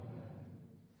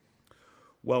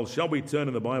Well, shall we turn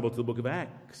in the Bible to the book of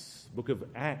Acts? Book of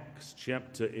Acts,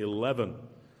 chapter 11.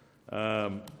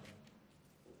 I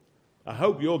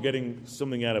hope you're getting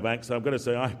something out of Acts. I've got to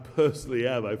say, I personally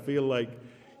have. I feel like,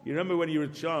 you remember when you were a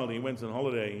child and you went on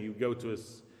holiday and you go to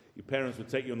your parents would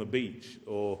take you on the beach,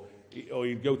 or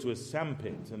you'd go to a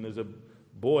sandpit, and there's a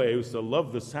boy who used to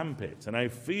love the sandpit, and I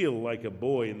feel like a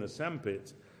boy in the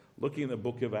sandpit looking at the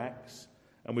book of Acts,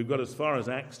 and we've got as far as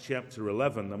Acts chapter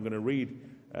 11. I'm going to read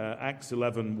Acts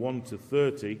 11, 1 to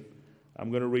 30.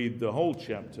 I'm going to read the whole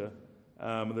chapter.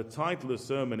 The title of the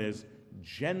sermon is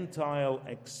Gentile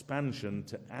Expansion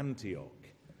to Antioch.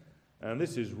 And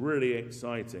this is really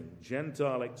exciting.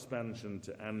 Gentile expansion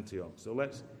to Antioch. So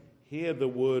let's hear the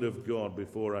word of God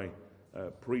before I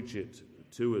preach it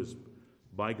to us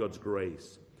by God's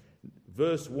grace.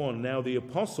 Verse 1, Now the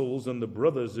apostles and the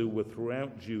brothers who were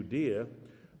throughout Judea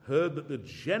heard that the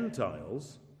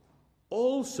Gentiles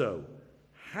also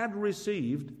had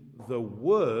received the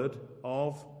word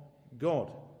of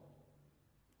God.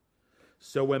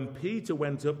 So when Peter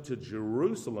went up to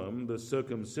Jerusalem, the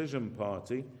circumcision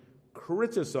party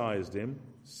criticized him,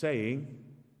 saying,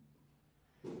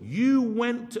 You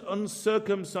went to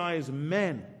uncircumcised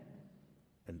men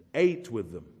and ate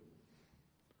with them.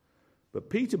 But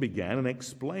Peter began and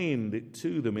explained it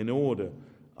to them in order.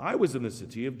 I was in the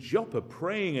city of Joppa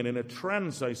praying, and in a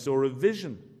trance I saw a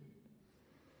vision.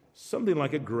 Something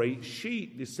like a great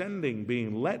sheet descending,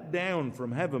 being let down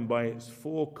from heaven by its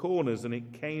four corners, and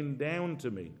it came down to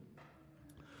me.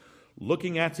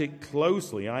 Looking at it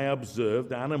closely, I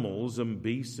observed animals and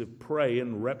beasts of prey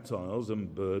and reptiles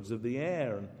and birds of the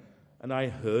air. And I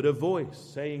heard a voice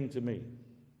saying to me,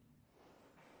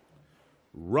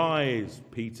 Rise,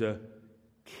 Peter,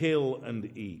 kill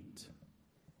and eat.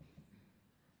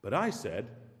 But I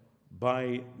said,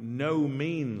 By no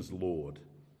means, Lord.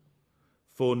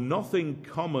 For nothing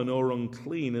common or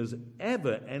unclean has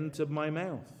ever entered my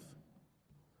mouth.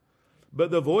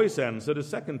 But the voice answered a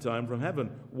second time from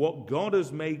heaven, What God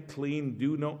has made clean,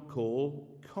 do not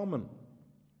call common.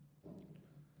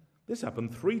 This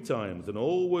happened 3 times, and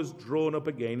all was drawn up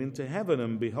again into heaven.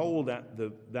 And behold, at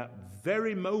that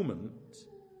very moment,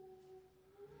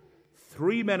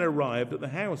 3 men arrived at the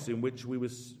house in which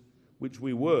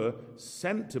we were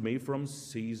sent to me from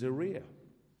Caesarea.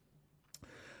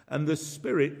 And the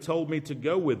Spirit told me to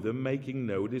go with them, making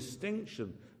no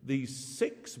distinction. These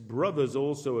 6 brothers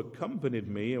also accompanied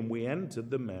me, and we entered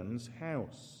the man's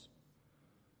house.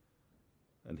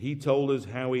 And he told us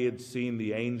how he had seen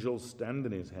the angel stand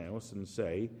in his house and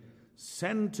say,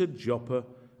 Send to Joppa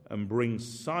and bring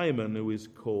Simon, who is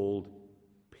called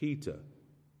Peter.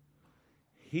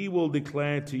 He will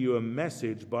declare to you a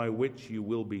message by which you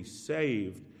will be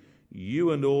saved,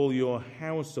 you and all your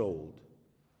household.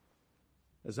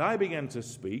 As I began to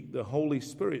speak, the Holy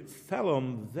Spirit fell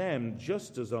on them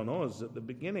just as on us at the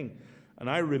beginning. And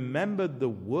I remembered the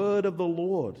word of the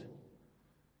Lord,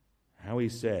 how he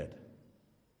said,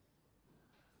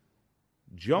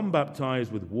 John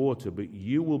baptized with water, but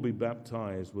you will be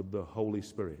baptized with the Holy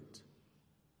Spirit.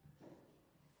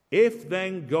 If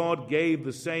then God gave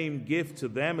the same gift to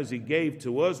them as he gave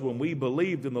to us when we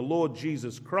believed in the Lord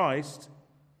Jesus Christ,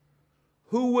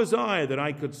 who was I that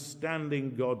I could stand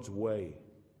in God's way?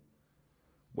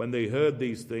 When they heard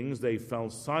these things, they fell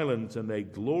silent, and they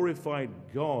glorified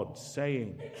God,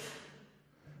 saying,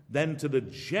 Then to the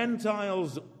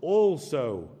Gentiles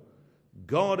also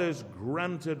God has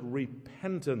granted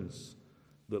repentance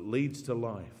that leads to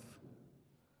life.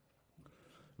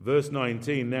 Verse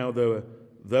 19, Now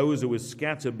those who were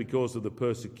scattered because of the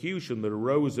persecution that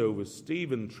arose over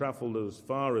Stephen traveled as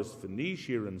far as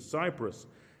Phoenicia and Cyprus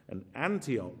and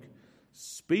Antioch,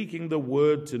 speaking the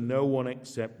word to no one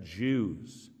except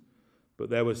Jews. But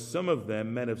there were some of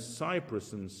them, men of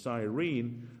Cyprus and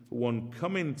Cyrene, who on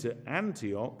coming to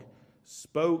Antioch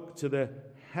spoke to the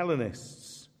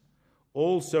Hellenists,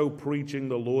 also preaching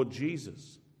the Lord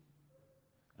Jesus.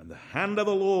 And the hand of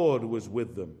the Lord was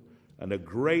with them, and a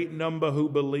great number who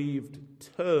believed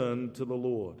turned to the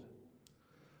Lord.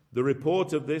 The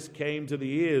report of this came to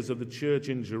the ears of the church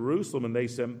in Jerusalem, and they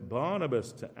sent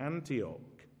Barnabas to Antioch.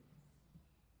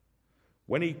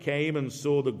 When he came and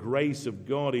saw the grace of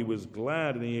God, he was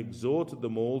glad, and he exhorted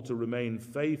them all to remain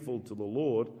faithful to the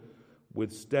Lord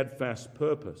with steadfast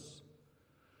purpose.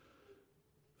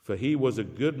 For he was a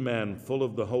good man, full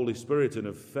of the Holy Spirit and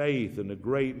of faith, and a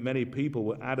great many people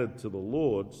were added to the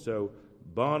Lord. So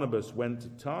Barnabas went to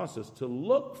Tarsus to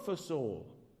look for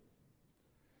Saul.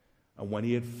 And when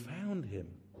he had found him,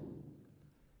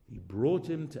 he brought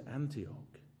him to Antioch.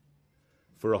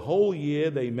 For a whole year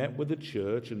they met with the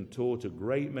church and taught a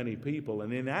great many people.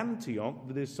 And in Antioch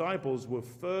the disciples were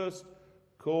first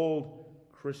called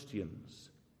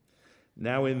Christians.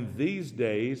 Now in these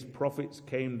days prophets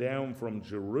came down from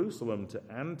Jerusalem to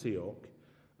Antioch,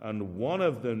 and one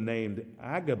of them, named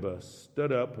Agabus,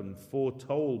 stood up and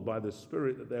foretold by the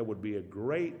Spirit that there would be a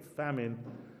great famine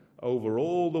over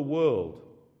all the world.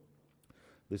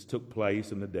 This took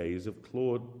place in the days of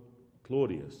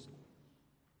Claudius.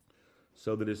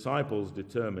 So the disciples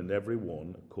determined, every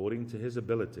one according to his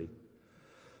ability,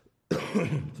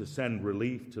 to send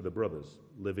relief to the brothers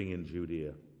living in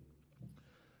Judea.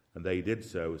 And they did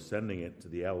so, sending it to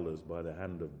the elders by the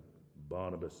hand of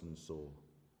Barnabas and Saul.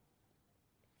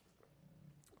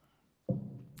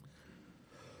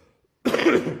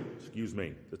 Excuse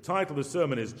me. The title of the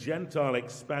sermon is Gentile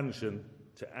Expansion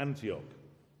to Antioch.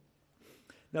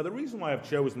 Now, the reason why I've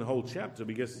chosen the whole chapter,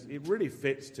 because it really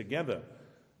fits together.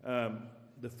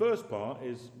 The first part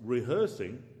is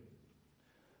rehearsing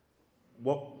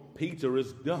what Peter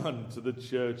has done to the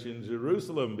church in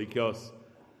Jerusalem, because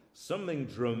something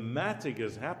dramatic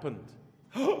has happened.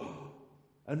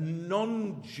 A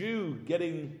non-Jew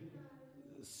getting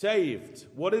saved.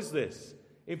 What is this?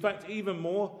 In fact, even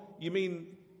more, you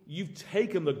mean you've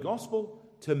taken the gospel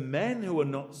to men who are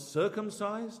not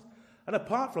circumcised? And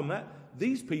apart from that,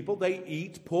 these people, they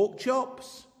eat pork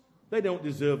chops. They don't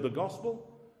deserve the gospel.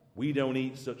 We don't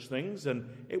eat such things. And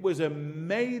it was a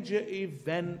major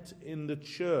event in the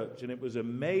church, and it was a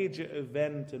major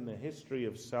event in the history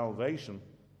of salvation.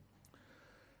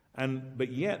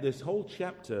 But yet this whole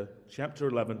chapter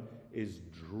 11, is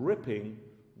dripping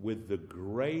with the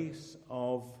grace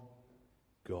of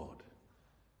God.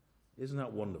 Isn't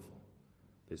that wonderful?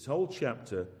 This whole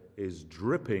chapter is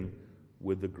dripping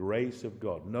with the grace of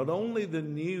God. Not only the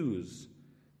news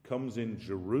comes in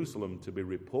Jerusalem to be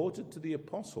reported to the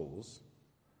apostles,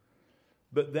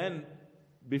 but then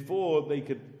before they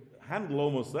could handle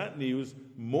almost that news,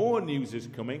 more news is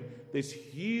coming. This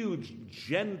huge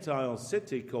Gentile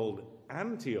city called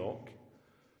Antioch,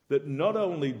 that not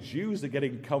only Jews are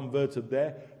getting converted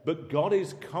there, but God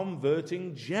is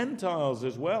converting Gentiles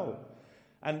as well.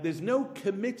 And there's no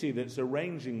committee that's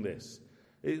arranging this.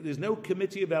 There's no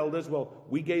committee of elders. Well,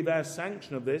 we gave our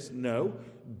sanction of this. No.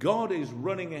 God is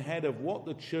running ahead of what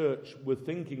the church were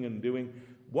thinking and doing.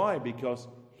 Why? Because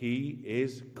he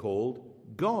is called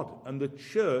God. And the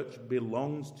church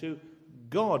belongs to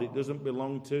God. It doesn't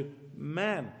belong to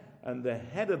man. And the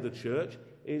head of the church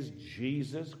is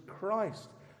Jesus Christ.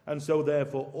 And so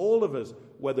therefore all of us,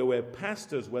 whether we're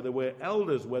pastors, whether we're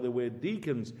elders, whether we're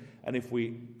deacons, and if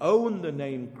we own the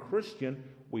name Christian,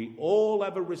 we all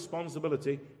have a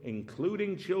responsibility,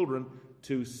 including children,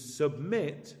 to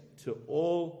submit to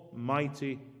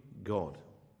Almighty God.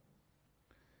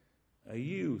 Are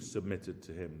you submitted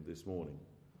to him this morning?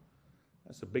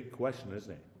 That's a big question,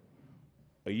 isn't it?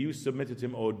 Are you submitted to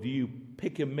him, or do you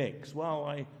pick a mix? Well,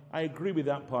 I agree with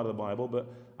that part of the Bible, but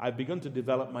I've begun to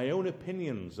develop my own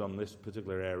opinions on this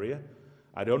particular area.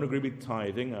 I don't agree with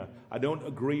tithing. I don't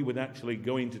agree with actually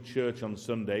going to church on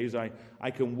Sundays.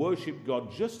 I can worship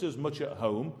God just as much at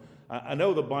home. I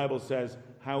know the Bible says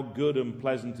how good and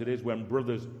pleasant it is when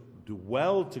brothers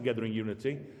dwell together in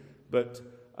unity, but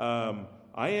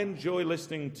I enjoy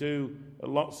listening to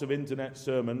lots of internet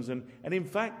sermons, and in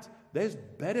fact, there's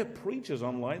better preachers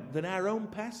online than our own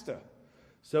pastor.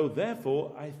 So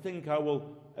therefore, I think I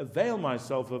will avail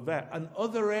myself of that. And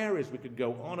other areas we could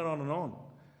go on and on and on.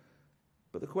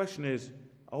 But the question is,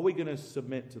 are we going to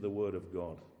submit to the Word of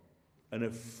God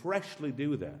and freshly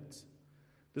do that?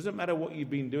 Doesn't matter what you've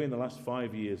been doing the last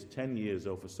 5 years, 10 years,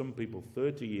 or for some people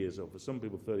 30 years, or for some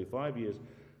people 35 years.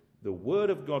 The Word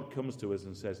of God comes to us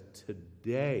and says,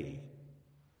 today,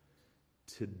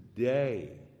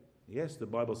 yes, the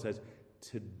Bible says,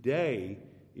 today,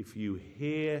 if you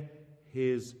hear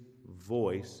his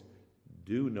voice,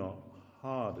 do not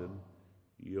harden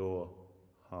your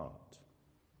heart.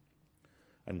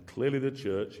 And clearly the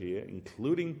church here,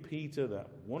 including Peter, that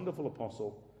wonderful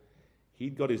apostle,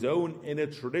 he'd got his own inner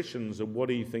traditions of what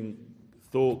he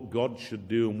thought God should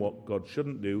do and what God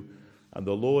shouldn't do. And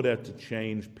the Lord had to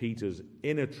change Peter's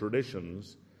inner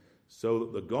traditions so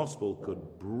that the gospel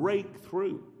could break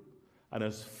through. And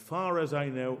as far as I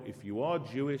know, if you are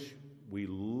Jewish, we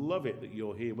love it that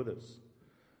you're here with us.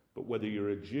 But whether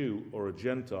you're a Jew or a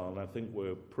Gentile, and I think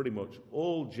we're pretty much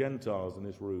all Gentiles in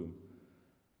this room,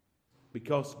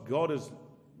 because God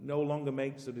no longer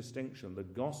makes a distinction. The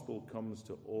gospel comes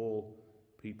to all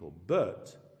people.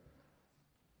 But,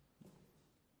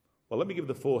 well, let me give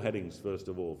the 4 headings first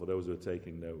of all for those who are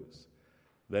taking notes.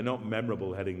 They're not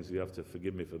memorable headings, you have to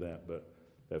forgive me for that, but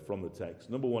they're from the text.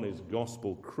 Number 1 is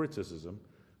gospel criticism.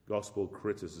 Gospel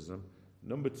criticism.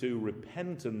 Number 2,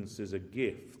 repentance is a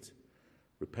gift.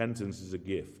 Repentance is a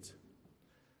gift.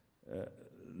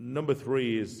 Number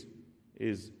 3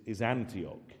 is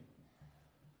Antioch.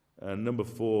 Number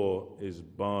 4 is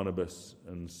Barnabas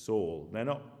and Saul. They're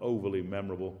not overly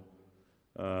memorable,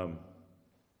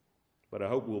 but I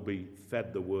hope we'll be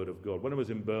fed the Word of God. When I was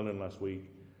in Berlin last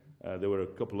week, there were a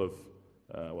couple of,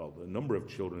 a number of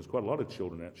children. There's quite a lot of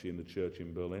children actually in the church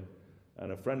in Berlin.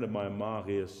 And a friend of mine,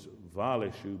 Marius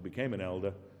Valish, who became an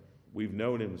elder, we've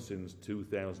known him since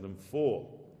 2004.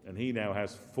 And he now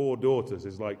has 4 daughters.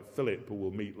 It's like Philip, who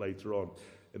we'll meet later on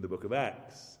in the book of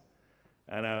Acts.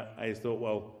 And I thought,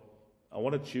 well, I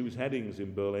want to choose headings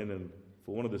in Berlin. And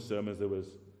for one of the sermons, there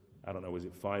was, I don't know, was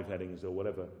it 5 headings or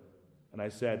whatever? And I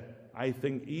said, I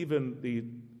think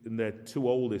even their 2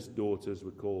 oldest daughters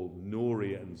were called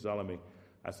Nuria and Zalami.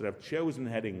 I said, I've chosen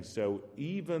headings so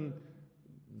even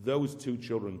those 2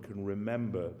 children can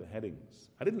remember the headings.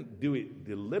 I didn't do it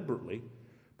deliberately,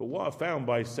 but what I found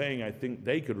by saying I think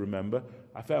they could remember,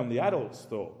 I found the adults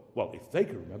thought, well, if they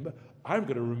can remember, I'm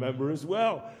going to remember as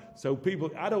well. So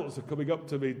adults are coming up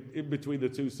to me in between the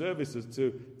 2 services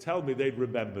to tell me they'd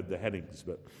remembered the headings.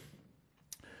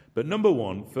 But number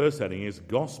 1, first heading, is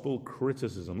gospel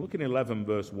criticism. Look in 11,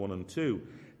 verse 1 and 2.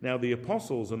 Now the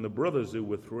apostles and the brothers who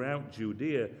were throughout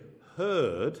Judea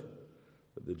heard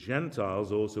that the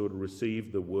Gentiles also had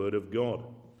received the word of God.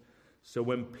 So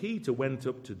when Peter went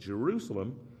up to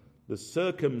Jerusalem, the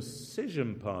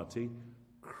circumcision party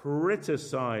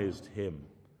criticized him,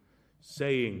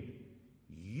 saying,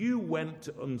 "You went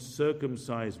to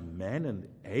uncircumcised men and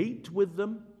ate with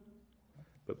them?"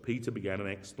 But Peter began and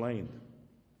explained.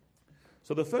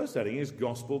 So the first heading is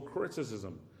gospel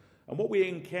criticism. And what we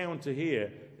encounter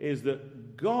here is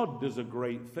that God does a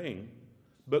great thing,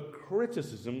 but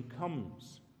criticism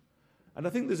comes. And I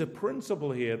think there's a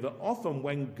principle here that often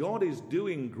when God is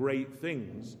doing great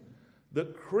things,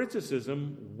 that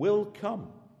criticism will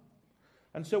come.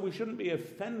 And so we shouldn't be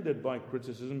offended by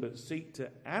criticism, but seek to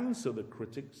answer the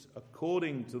critics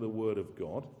according to the word of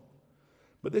God.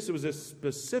 But this was a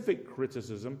specific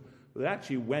criticism that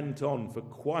actually went on for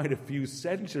quite a few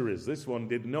centuries. This one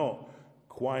did not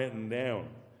quieten down.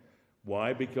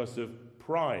 Why? Because of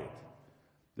pride.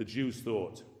 The Jews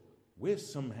thought, we're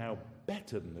somehow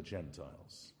better than the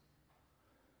Gentiles.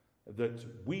 That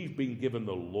we've been given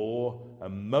the law,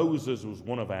 and Moses was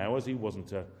one of ours. He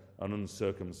wasn't an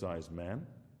uncircumcised man.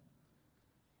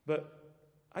 But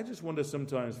I just wonder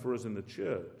sometimes for us in the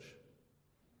church,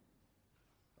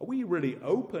 are we really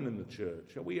open in the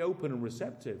church? Are we open and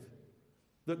receptive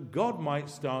that God might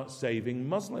start saving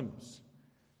Muslims?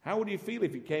 How would you feel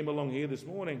if you came along here this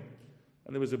morning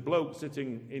and there was a bloke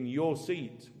sitting in your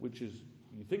seat, which is,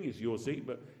 you think it's your seat,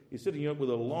 but he's sitting up with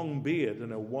a long beard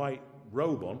and a white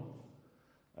robe on,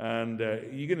 and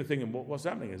you're going to think, what's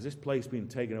happening? Has this place been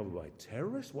taken over by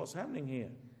terrorists? What's happening here?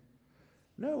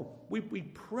 No, we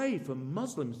pray for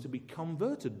Muslims to be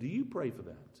converted. Do you pray for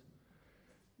that?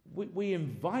 We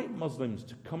invite Muslims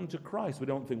to come to Christ. We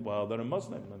don't think, well, they're a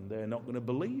Muslim and they're not going to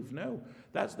believe. No,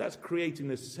 that's creating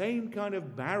the same kind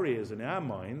of barriers in our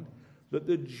mind that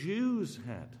the Jews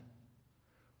had.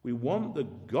 We want the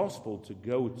gospel to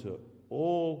go to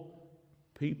all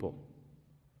people.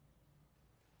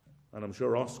 And I'm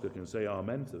sure Oscar can say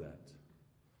amen to that.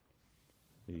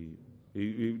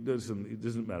 He doesn't, it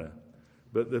doesn't matter.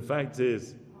 But the fact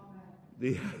is,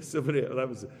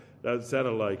 that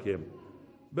sounded like him.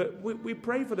 But we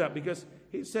pray for that because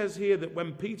it says here that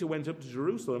when Peter went up to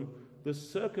Jerusalem, the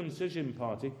circumcision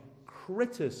party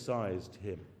criticized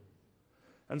him.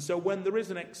 And so when there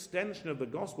is an extension of the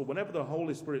gospel, whenever the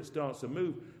Holy Spirit starts to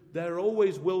move, there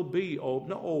always will be, or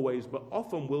not always, but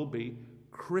often will be,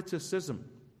 criticism.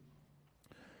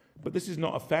 But this is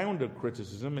not a founder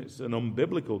criticism, it's an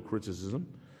unbiblical criticism.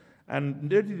 And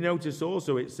did you notice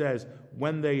also it says,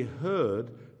 when they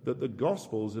heard that the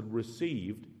Gospels had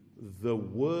received the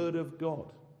Word of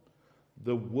God.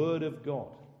 The Word of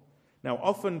God. Now,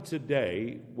 often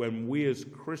today, when we as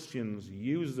Christians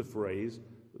use the phrase,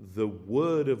 the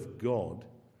Word of God,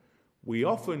 we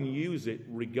often use it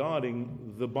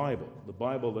regarding the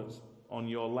Bible that's on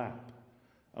your lap.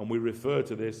 And we refer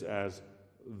to this as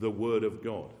the Word of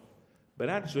God. But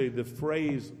actually, the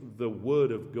phrase, the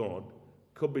Word of God,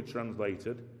 could be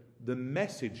translated, the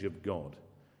message of God.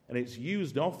 And it's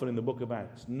used often in the book of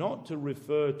Acts, not to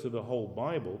refer to the whole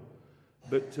Bible,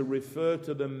 but to refer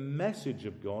to the message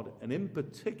of God, and in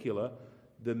particular,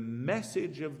 the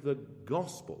message of the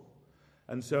gospel.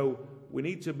 And so we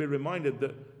need to be reminded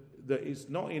that it's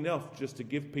not enough just to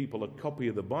give people a copy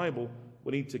of the Bible.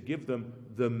 We need to give them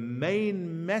the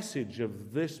main message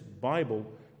of this Bible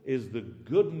is the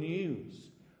good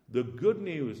news. The good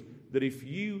news that if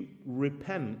you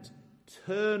repent,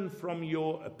 turn from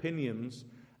your opinions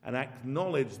and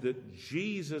acknowledge that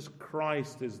Jesus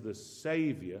Christ is the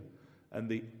Savior and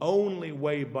the only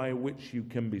way by which you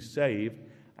can be saved,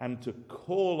 and to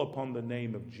call upon the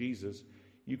name of Jesus,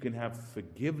 you can have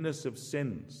forgiveness of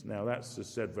sins. Now, that's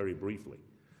just said very briefly.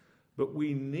 But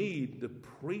we need the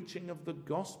preaching of the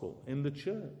gospel in the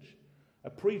church. A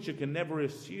preacher can never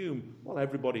assume, well,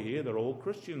 everybody here, they're all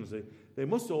Christians. They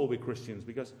must all be Christians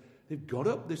because they've got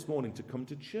up this morning to come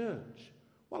to church.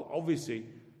 Well, obviously,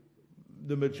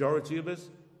 the majority of us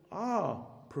are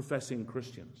professing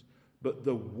Christians. But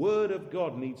the Word of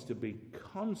God needs to be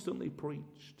constantly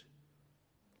preached.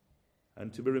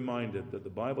 And to be reminded that the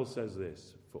Bible says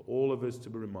this, for all of us to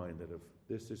be reminded of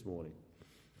this morning.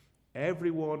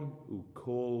 Everyone who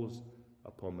calls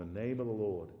upon the name of the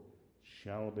Lord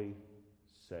shall be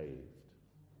saved.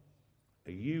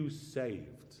 Are you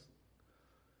saved?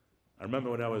 I remember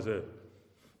when I was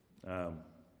I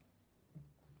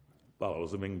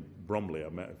was in Bromley. I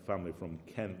met a family from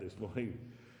Kent this morning,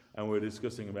 and we were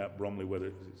discussing about Bromley,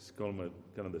 whether it's kind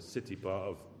of the city part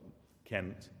of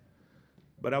Kent.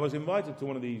 But I was invited to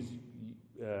one of these,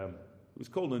 it was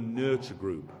called a nurture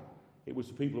group. It was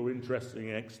for people who were interested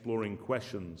in exploring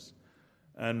questions.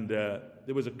 And there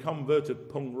was a converted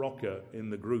punk rocker in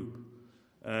the group.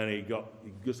 And he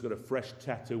just got a fresh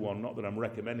tattoo on, not that I'm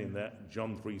recommending that,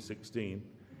 John 3:16.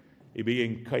 He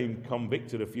became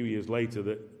convicted a few years later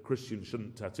that Christians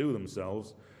shouldn't tattoo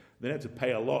themselves. They had to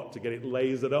pay a lot to get it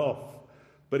lasered off.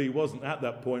 But he wasn't at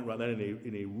that point right then,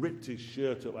 and he ripped his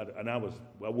shirt up. And I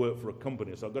worked for a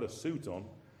company, so I got a suit on.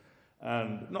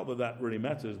 And not that really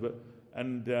matters, but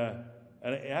and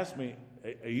he asked me,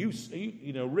 are you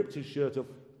ripped his shirt up,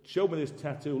 showed me this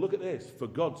tattoo, look at this, for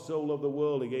God so loved the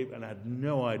world he gave, and I had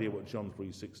no idea what John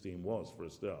 3:16 was for a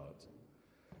start.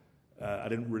 I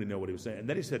didn't really know what he was saying. And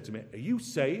then he said to me, are you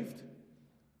saved?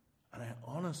 And I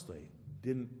honestly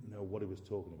didn't know what he was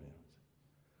talking about.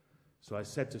 So I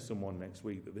said to someone next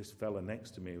week that this fella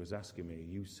next to me was asking me,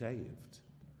 are you saved?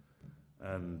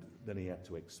 And then he had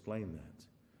to explain that.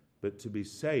 But to be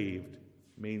saved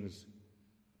means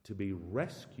to be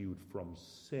rescued from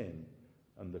sin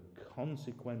and the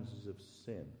consequences of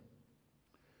sin.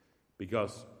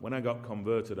 Because when I got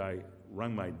converted, I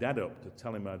rang my dad up to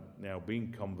tell him I'd now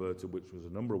been converted, which was a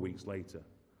number of weeks later.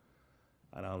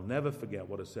 And I'll never forget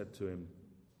what I said to him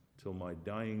till my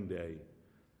dying day.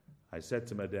 I said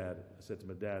to my dad,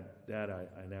 Dad, I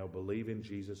now believe in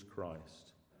Jesus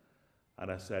Christ.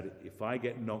 And I said, if I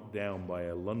get knocked down by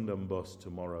a London bus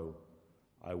tomorrow,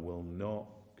 I will not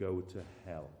go to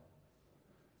hell.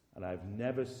 And I've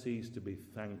never ceased to be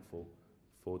thankful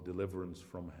for deliverance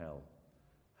from hell.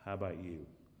 How about you?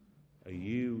 Are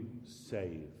you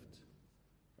saved?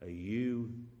 Are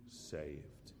you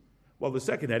saved? Well, the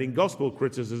second heading, gospel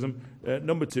criticism.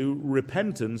 Number 2,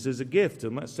 repentance is a gift.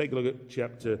 And let's take a look at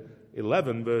chapter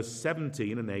 11, verse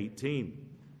 17 and 18.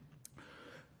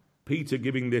 Peter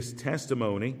giving this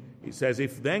testimony, it says,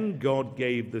 if then God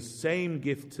gave the same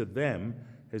gift to them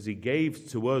as he gave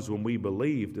to us when we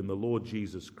believed in the Lord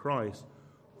Jesus Christ,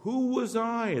 who was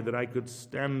I that I could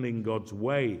stand in God's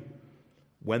way?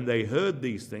 When they heard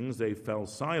these things, they fell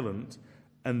silent,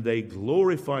 and they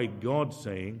glorified God,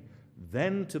 saying,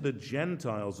 then to the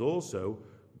Gentiles also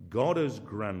God has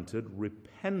granted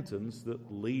repentance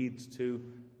that leads to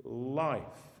life.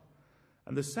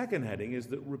 And the second heading is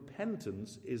that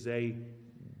repentance is a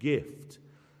gift.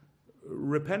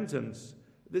 Repentance,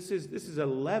 this is a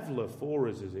leveler for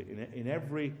us, is it, in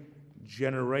every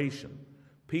generation.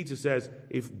 Peter says,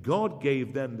 if God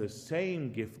gave them the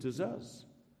same gift as us,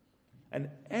 and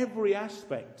every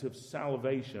aspect of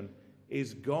salvation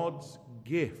is God's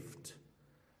gift,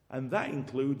 and that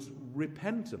includes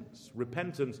repentance.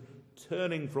 Repentance,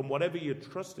 turning from whatever you're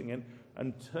trusting in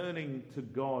and turning to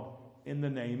God in the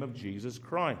name of Jesus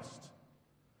Christ.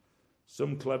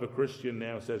 Some clever Christian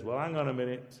now says, well, hang on a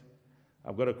minute.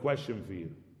 I've got a question for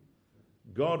you.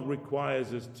 God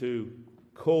requires us to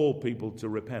call people to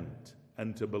repent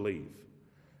and to believe.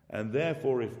 And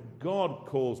therefore, if God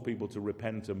calls people to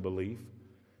repent and believe,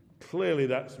 clearly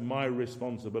that's my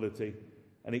responsibility,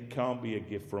 and it can't be a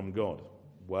gift from God.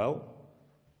 Well,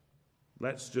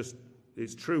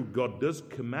 it's true, God does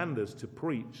command us to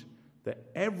preach that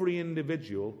every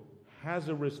individual has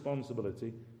a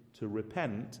responsibility to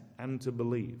repent and to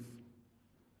believe.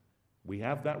 We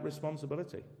have that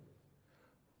responsibility.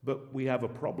 But we have a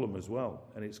problem as well,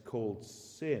 and it's called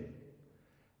sin.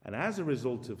 And as a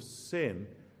result of sin,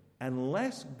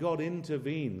 unless God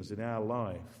intervenes in our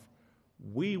life,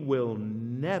 we will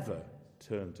never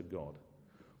turn to God.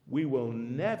 We will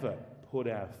never put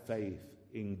our faith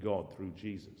in God through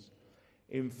Jesus.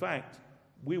 In fact,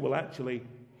 we will actually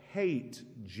hate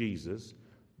Jesus,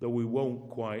 though we won't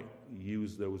quite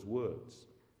use those words.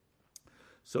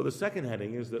 So the second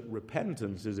heading is that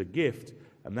repentance is a gift,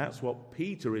 and that's what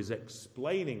Peter is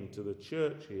explaining to the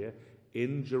church here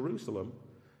in Jerusalem,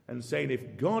 and saying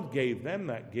if God gave them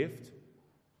that gift,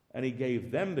 and he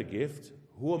gave them the gift,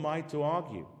 who am I to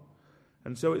argue?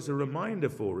 And so it's a reminder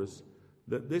for us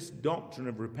that this doctrine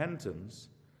of repentance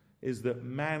is that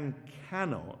man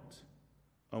cannot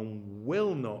and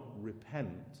will not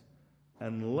repent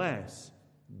unless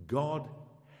God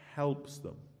helps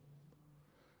them.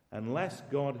 Unless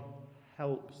God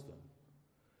helps them.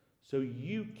 So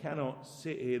you cannot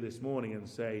sit here this morning and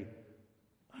say,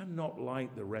 I'm not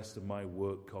like the rest of my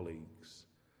work colleagues.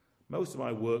 Most of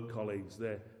my work colleagues,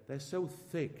 they're so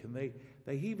thick, and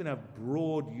they even have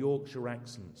broad Yorkshire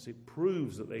accents. It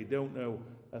proves that they don't know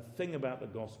a thing about the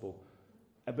gospel.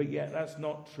 But yet that's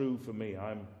not true for me.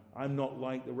 I'm not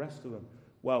like the rest of them.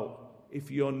 Well, if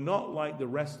you're not like the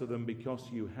rest of them because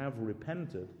you have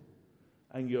repented,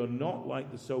 and you're not like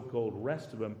the so-called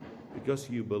rest of them because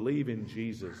you believe in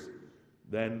Jesus,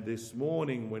 then this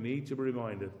morning we need to be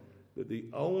reminded that the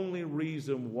only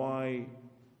reason why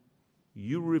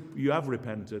you have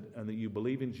repented and that you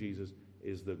believe in Jesus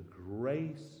is the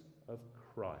grace of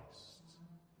Christ.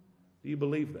 Do you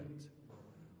believe that?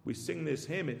 We sing this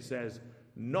hymn, it says,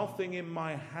 nothing in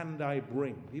my hand I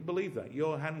bring. Do you believe that?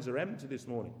 Your hands are empty this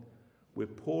morning. We're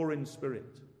poor in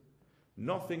spirit.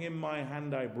 Nothing in my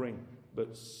hand I bring,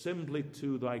 but simply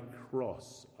to thy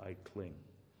cross I cling.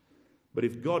 But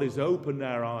if God has opened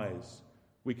our eyes,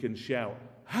 we can shout,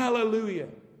 hallelujah!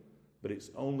 But it's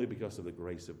only because of the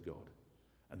grace of God.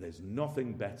 And there's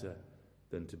nothing better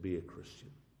than to be a Christian.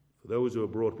 For those who are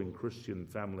brought up in Christian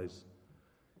families,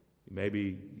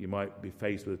 maybe you might be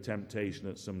faced with a temptation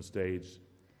at some stage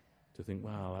to think,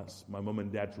 wow, that's my mum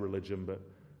and dad's religion, but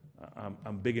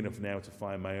I'm big enough now to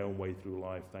find my own way through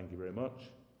life. Thank you very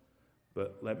much.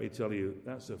 But let me tell you,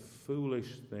 that's a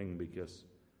foolish thing, because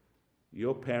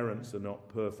your parents are not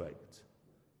perfect.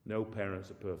 No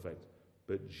parents are perfect,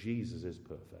 but Jesus is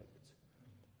perfect.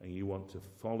 And you want to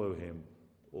follow him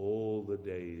all the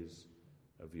days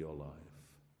of your life.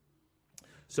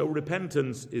 So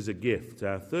repentance is a gift.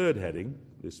 Our third heading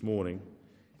this morning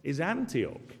is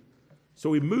Antioch. So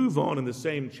we move on in the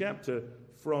same chapter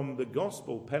from the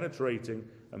gospel penetrating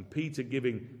and Peter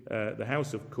giving the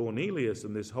house of Cornelius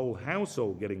and this whole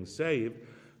household getting saved.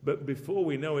 But before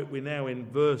we know it, we're now in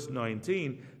verse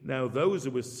 19. Now those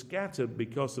who were scattered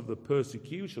because of the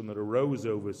persecution that arose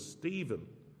over Stephen.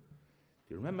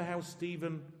 Do you remember how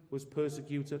Stephen was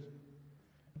persecuted?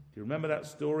 Do you remember that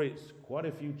story? It's quite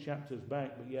a few chapters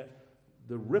back, but yet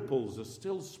the ripples are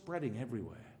still spreading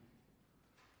everywhere.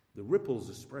 The ripples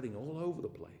are spreading all over the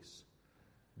place.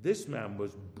 This man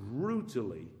was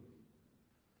brutally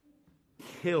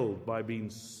killed by being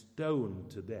stoned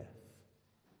to death.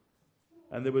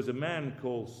 And there was a man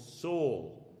called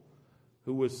Saul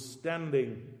who was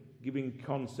standing giving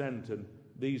consent, and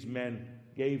these men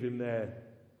gave him their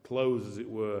clothes, as it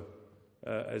were,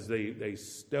 as they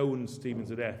stoned Stephen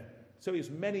to death. So it's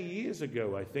many years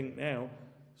ago, I think now,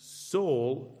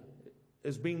 Saul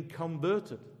has been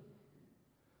converted.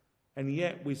 And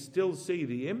yet we still see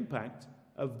the impact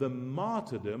of the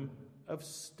martyrdom of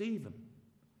Stephen.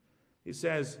 It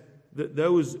says that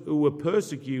those who were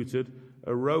persecuted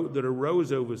that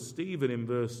arose over Stephen in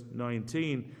verse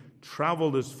 19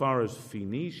 traveled as far as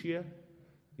Phoenicia.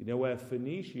 You know where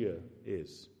Phoenicia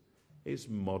is? It's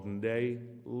modern-day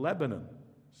Lebanon.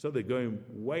 So they're going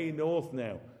way north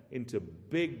now into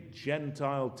big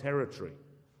Gentile territory.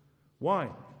 Why?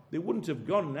 They wouldn't have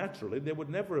gone naturally. They would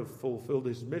never have fulfilled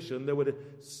this mission. They would have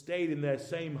stayed in their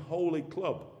same holy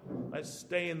club. Let's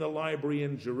stay in the library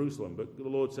in Jerusalem. But the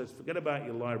Lord says, forget about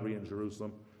your library in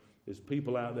Jerusalem. There's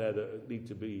people out there that need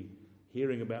to be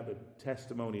hearing about the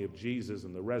testimony of Jesus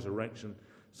and the resurrection.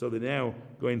 So they're now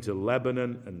going to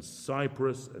Lebanon and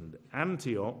Cyprus and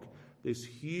Antioch, this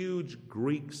huge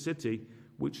Greek city,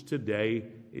 which today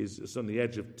is on the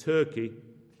edge of Turkey.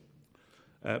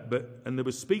 And they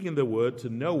were speaking the word to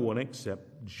no one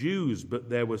except Jews. But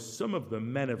there were some of the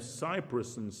men of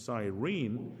Cyprus and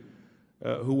Cyrene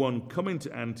who, on coming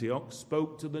to Antioch,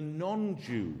 spoke to the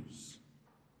non-Jews,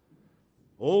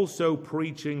 also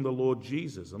preaching the Lord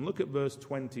Jesus. And look at verse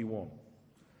 21.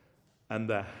 And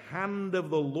the hand of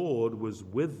the Lord was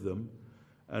with them,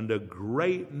 and a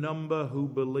great number who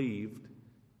believed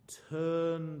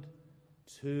turned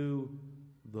to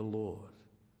the Lord.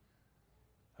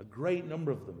 A great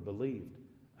number of them believed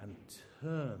and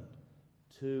turned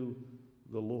to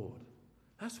the Lord.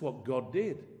 That's what God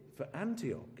did for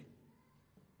Antioch.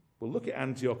 We'll look at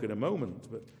Antioch in a moment,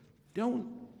 but don't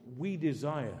we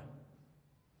desire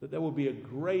that there will be a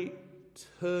great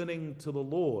turning to the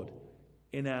Lord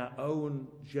in our own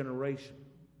generation?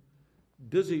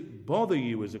 Does it bother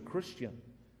you as a Christian,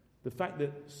 the fact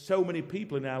that so many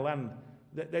people in our land,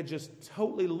 that they're just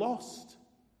totally lost,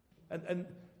 and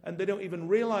they don't even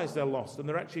realize they're lost, and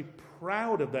they're actually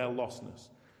proud of their lostness?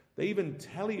 They even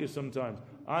tell you sometimes,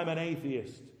 I'm an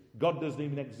atheist, God doesn't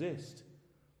even exist.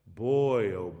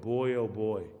 Boy, oh boy, oh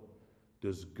boy,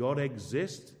 does God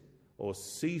exist or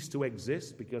cease to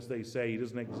exist because they say he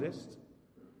doesn't exist?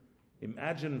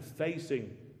 Imagine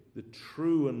facing the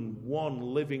true and one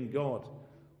living God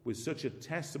with such a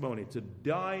testimony. To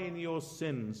die in your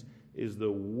sins is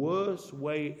the worst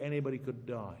way anybody could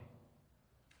die.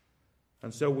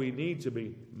 And so we need to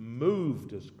be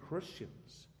moved as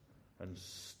Christians and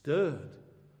stirred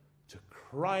to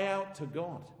cry out to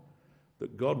God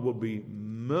that God will be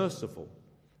merciful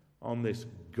on this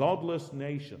godless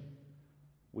nation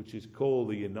which is called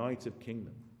the United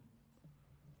Kingdom.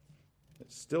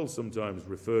 It's still sometimes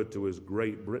referred to as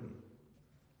Great Britain.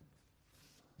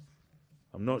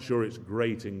 I'm not sure it's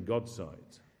great in God's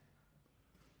sight.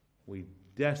 We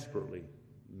desperately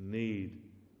need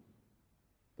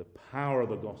the power of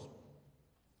the gospel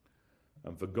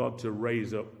and for God to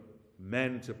raise up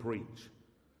men to preach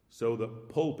so that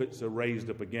pulpits are raised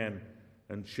up again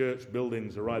and church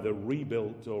buildings are either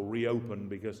rebuilt or reopened,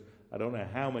 because I don't know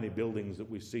how many buildings that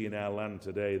we see in our land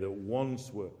today that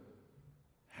once were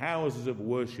houses of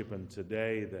worship and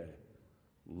today they're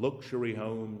luxury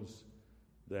homes,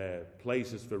 they're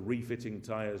places for refitting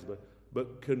tires.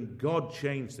 But can God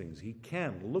change things? He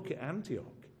can. Look at Antioch.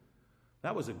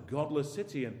 That was a godless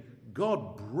city, and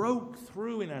God broke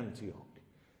through in Antioch.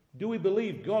 Do we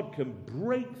believe God can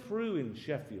break through in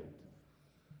Sheffield?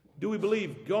 Do we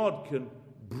believe God can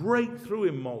break through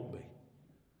in Maltby?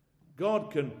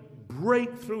 God can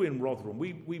break through in Rotherham.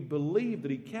 We believe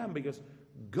that he can, because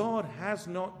God has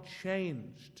not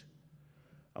changed.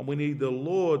 And we need the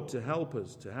Lord to help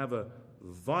us to have a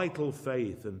vital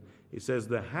faith. And it says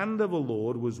the hand of the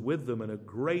Lord was with them, and a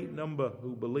great number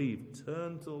who believed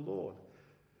turned to the Lord.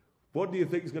 What do you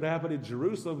think is going to happen in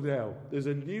Jerusalem now? There's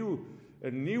a new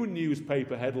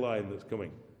newspaper headline that's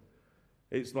coming.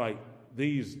 It's like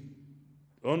these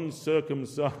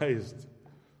uncircumcised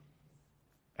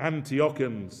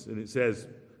Antiochans, and it says,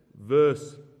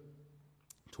 verse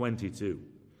 22,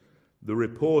 the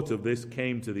report of this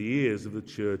came to the ears of the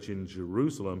church in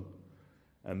Jerusalem,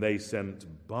 and they sent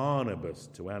Barnabas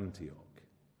to Antioch.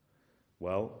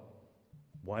 Well,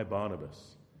 why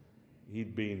Barnabas?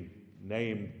 He'd been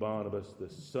named Barnabas, the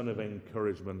son of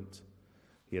encouragement.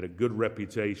 He had a good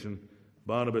reputation.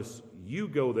 Barnabas, you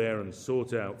go there and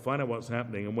find out what's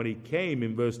happening. And when he came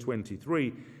in verse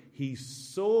 23, he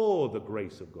saw the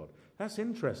grace of God. That's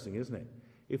interesting, isn't it?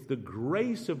 If the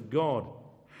grace of God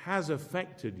has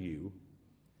affected you,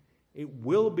 it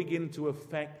will begin to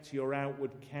affect your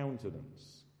outward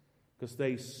countenance, because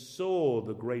they saw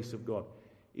the grace of God.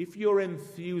 If you're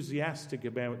enthusiastic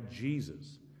about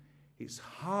Jesus, it's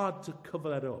hard to cover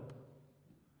that up.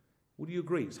 Would you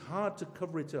agree? It's hard to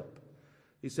cover it up.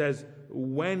 He says,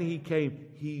 when he came,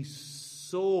 he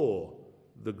saw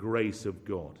the grace of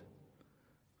God,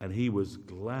 and he was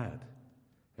glad,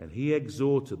 and he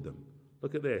exhorted them.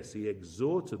 Look at this. He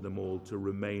exhorted them all to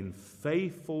remain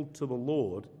faithful to the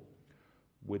Lord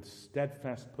with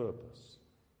steadfast purpose.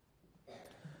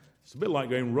 It's a bit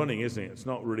like going running, isn't it? It's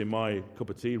not really my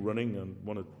cup of tea, running, and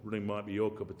running might be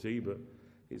your cup of tea, but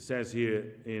it says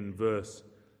here in verse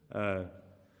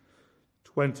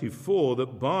 24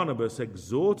 that Barnabas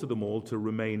exhorted them all to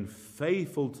remain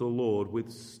faithful to the Lord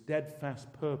with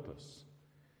steadfast purpose.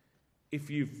 If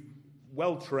you've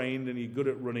well trained and you're good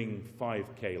at running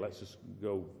 5K, let's just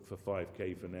go for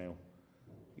 5K for now,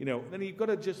 then you've got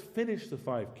to just finish the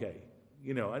 5K.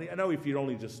 I know if you're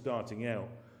only just starting out,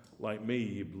 like me,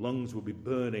 your lungs will be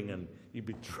burning and you'd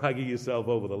be dragging yourself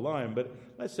over the line. But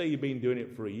let's say you've been doing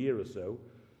it for a year or so.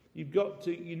 You've got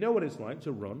to, you know what it's like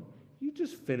to run. You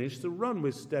just finish the run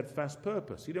with steadfast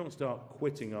purpose. You don't start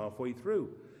quitting halfway through.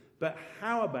 But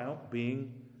how about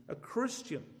being a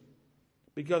Christian?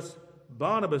 Because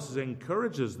Barnabas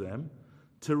encourages them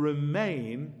to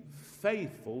remain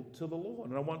faithful to the Lord.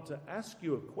 And I want to ask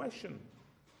you a question,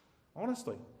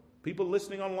 honestly. People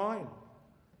listening online,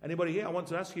 anybody here, I want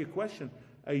to ask you a question.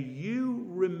 Are you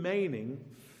remaining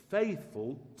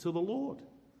faithful to the Lord?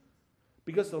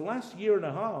 Because the last year and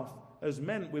a half has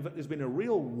meant there's been a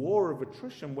real war of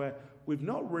attrition where we've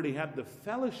not really had the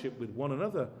fellowship with one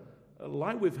another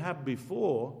like we've had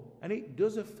before, and it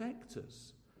does affect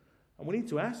us. And we need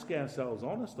to ask ourselves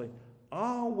honestly,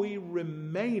 are we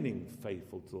remaining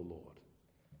faithful to the Lord?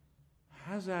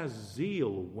 has our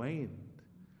zeal waned?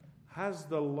 Has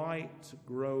the light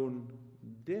grown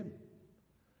dim?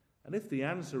 And if the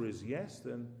answer is yes,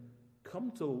 then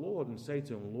come to the Lord and say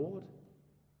to him, Lord,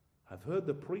 I've heard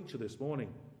the preacher this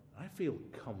morning. I feel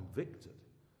convicted.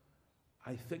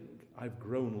 I think I've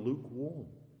grown lukewarm.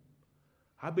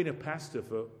 I've been a pastor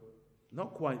for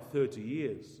not quite 30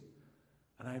 years,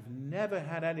 and I've never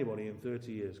had anybody in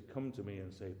 30 years come to me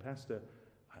and say, Pastor,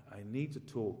 I need to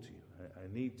talk to you. I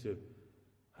need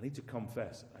to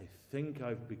confess. I think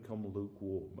I've become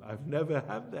lukewarm. I've never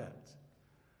had that.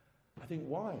 I think,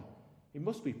 why? It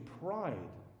must be pride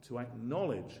to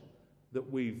acknowledge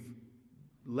that we've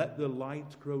let the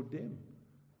light grow dim.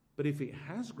 But if it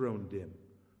has grown dim,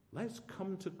 let's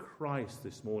come to Christ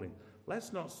this morning.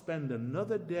 Let's not spend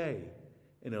another day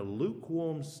in a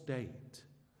lukewarm state.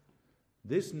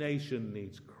 This nation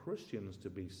needs Christians to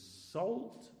be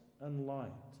salt and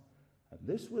light. And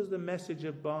this was the message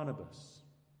of Barnabas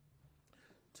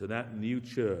to that new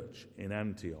church in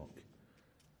Antioch.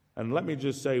 And let me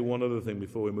just say one other thing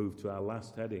before we move to our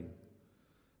last heading,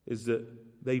 is that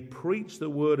they preached the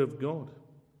word of God.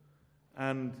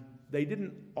 And they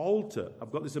didn't alter.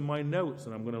 I've got this in my notes,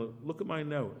 and I'm going to look at my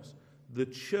notes. The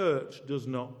church does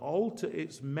not alter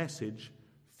its message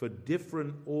for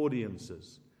different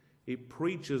audiences. It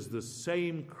preaches the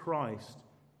same Christ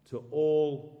to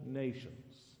all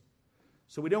nations.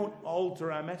 So we don't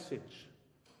alter our message.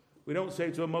 We don't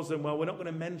say to a Muslim, well, we're not going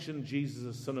to mention Jesus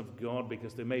as Son of God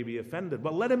because they may be offended.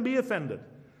 Well, let them be offended.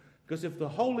 Because if the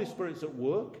Holy Spirit's at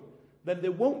work, then they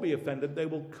won't be offended. They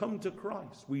will come to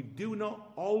Christ. We do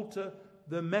not alter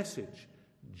the message.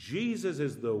 Jesus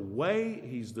is the way,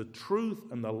 he's the truth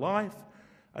and the life.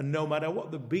 And no matter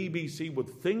what the BBC would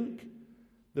think,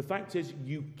 the fact is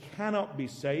you cannot be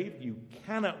saved, you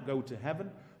cannot go to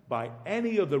heaven by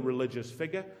any other religious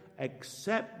figure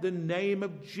except the name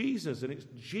of Jesus. And it's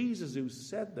Jesus who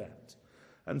said that.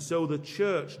 And so the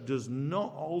church does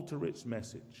not alter its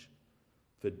message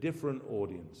for different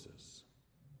audiences.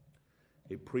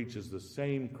 It preaches the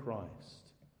same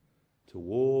Christ to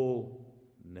all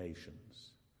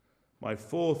nations. My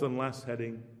fourth and last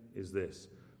heading is this: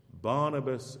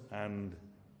 Barnabas and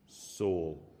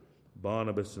Saul.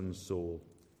 Barnabas and Saul.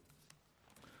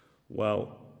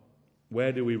 Well,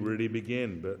 where do we really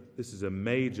begin? But this is a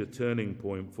major turning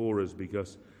point for us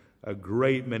because a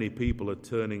great many people are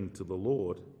turning to the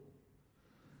Lord.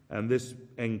 And this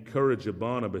encourager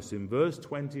Barnabas, in verse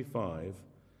 25,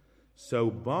 so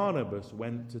Barnabas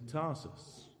went to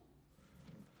Tarsus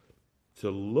to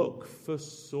look for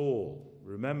Saul.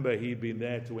 Remember, he'd been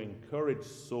there to encourage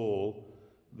Saul,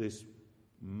 this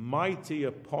mighty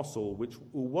apostle,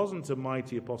 who wasn't a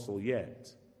mighty apostle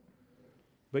yet.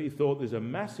 But he thought there's a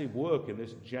massive work in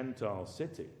this Gentile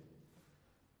city.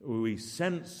 We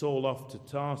sent Saul off to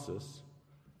Tarsus,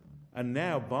 and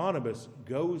now Barnabas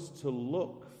goes to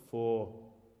look for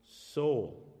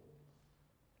Saul.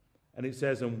 And it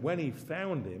says, and when he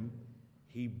found him,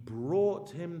 he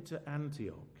brought him to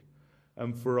Antioch.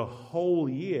 And for a whole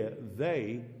year,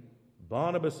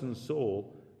 Barnabas and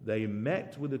Saul, they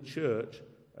met with the church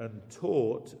and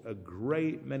taught a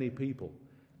great many people.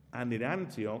 And in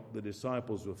Antioch, the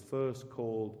disciples were first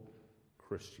called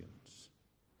Christians.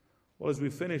 Well, as we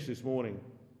finish this morning,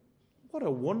 what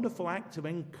a wonderful act of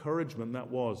encouragement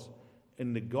that was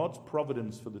in the God's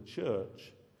providence for the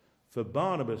church, for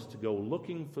Barnabas to go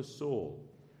looking for Saul,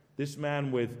 this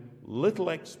man with little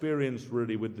experience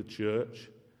really with the church.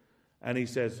 And he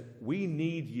says, we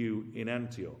need you in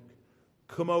Antioch.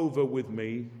 Come over with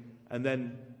me. And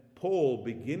then Paul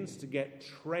begins to get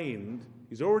trained.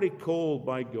 He's already called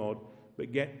by God,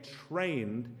 but get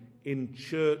trained in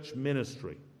church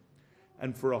ministry.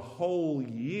 And for a whole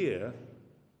year,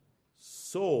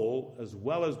 Saul, as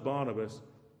well as Barnabas,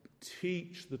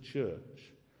 teach the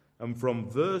church. And from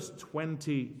verse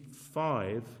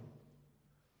 25,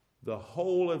 the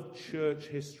whole of church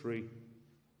history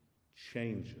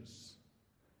changes.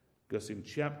 Because in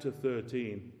chapter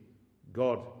 13,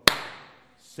 God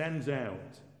sends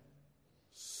out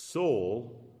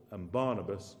Saul and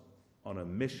Barnabas on a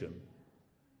mission,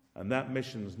 and that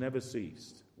mission's never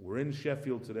ceased. We're in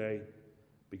Sheffield today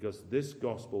because this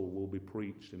gospel will be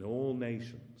preached in all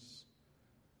nations.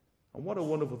 And what a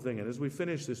wonderful thing. And as we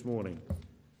finish this morning,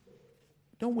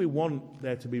 don't we want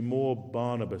there to be more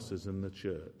Barnabases in the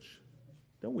church?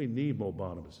 Don't we need more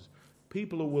Barnabases?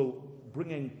 People who will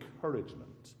bring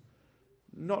encouragement,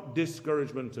 not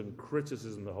discouragement and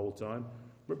criticism the whole time,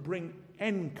 but bring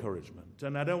encouragement.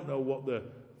 And I don't know what the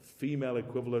female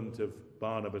equivalent of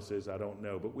Barnabas is, I don't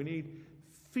know, but we need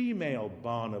female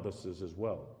Barnabases as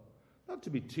well. Not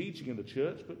to be teaching in the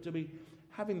church, but to be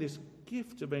having this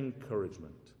gift of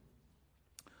encouragement.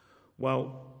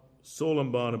 Well, Saul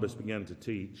and Barnabas began to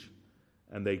teach,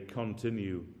 and they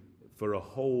continue for a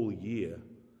whole year.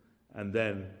 And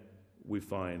then we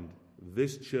find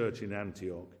this church in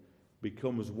Antioch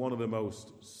becomes one of the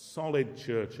most solid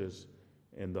churches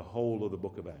in the whole of the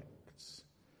book of Acts.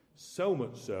 So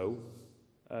much so,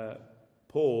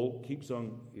 Paul keeps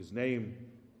on his name,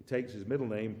 he takes his middle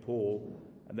name, Paul,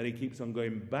 and then he keeps on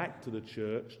going back to the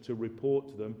church to report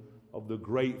to them of the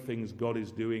great things God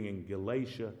is doing in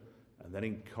Galatia and then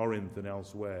in Corinth and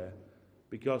elsewhere,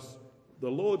 because the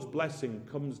Lord's blessing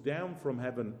comes down from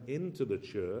heaven into the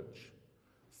church,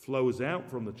 flows out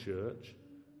from the church,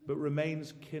 but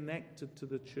remains connected to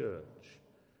the church.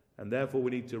 And therefore we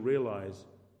need to realize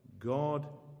God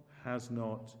has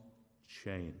not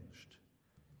changed.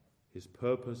 His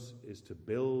purpose is to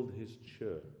build his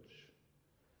church,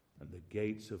 and the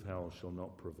gates of hell shall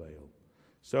not prevail.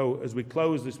 So as we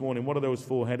close this morning, what are those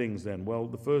four headings then? Well,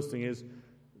 the first thing is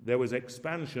there was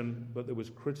expansion, but there was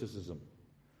criticism.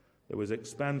 There was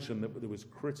expansion, but there was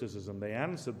criticism. They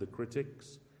answered the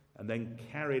critics and then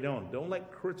carried on. Don't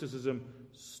let criticism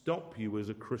stop you as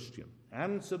a Christian.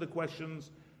 Answer the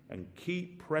questions and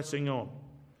keep pressing on.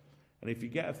 And if you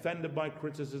get offended by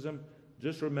criticism,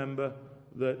 just remember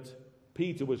that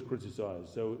Peter was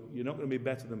criticized. So you're not going to be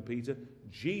better than Peter.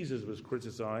 Jesus was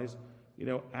criticized.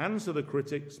 Answer the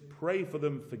critics, pray for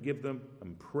them, forgive them,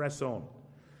 and press on.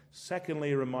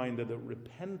 Secondly, a reminder that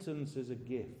repentance is a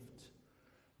gift.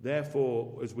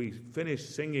 Therefore, as we finish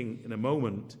singing in a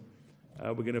moment,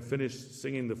 we're going to finish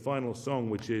singing the final song,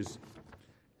 which is,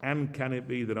 "And can it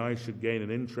be that I should gain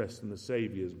an interest in the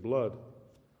Saviour's blood?"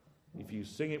 If you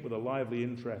sing it with a lively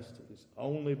interest, it's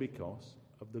only because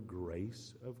of the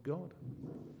grace of God.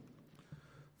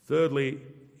 Thirdly,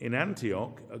 in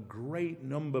Antioch, a great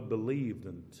number believed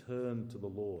and turned to the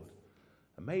Lord.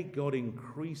 And may God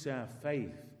increase our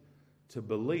faith to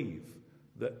believe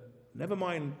that, never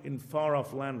mind in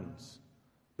far-off lands,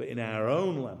 but in our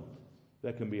own land,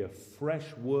 there can be a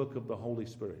fresh work of the Holy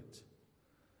Spirit.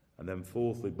 And then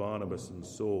fourthly, Barnabas and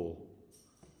Saul.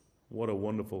 What a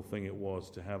wonderful thing it was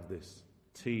to have this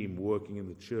team working in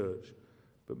the church.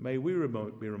 But may we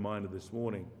be reminded this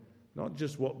morning, not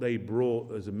just what they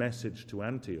brought as a message to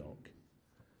Antioch,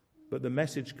 but the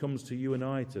message comes to you and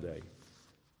I today.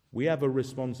 We have a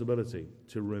responsibility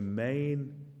to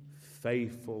remain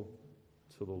faithful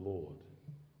to the Lord.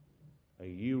 Are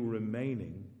you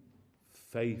remaining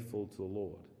faithful to the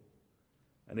Lord?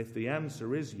 And if the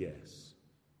answer is yes,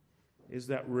 is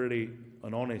that really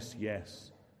an honest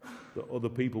yes that other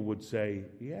people would say,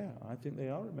 yeah, I think they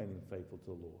are remaining faithful to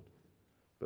the Lord?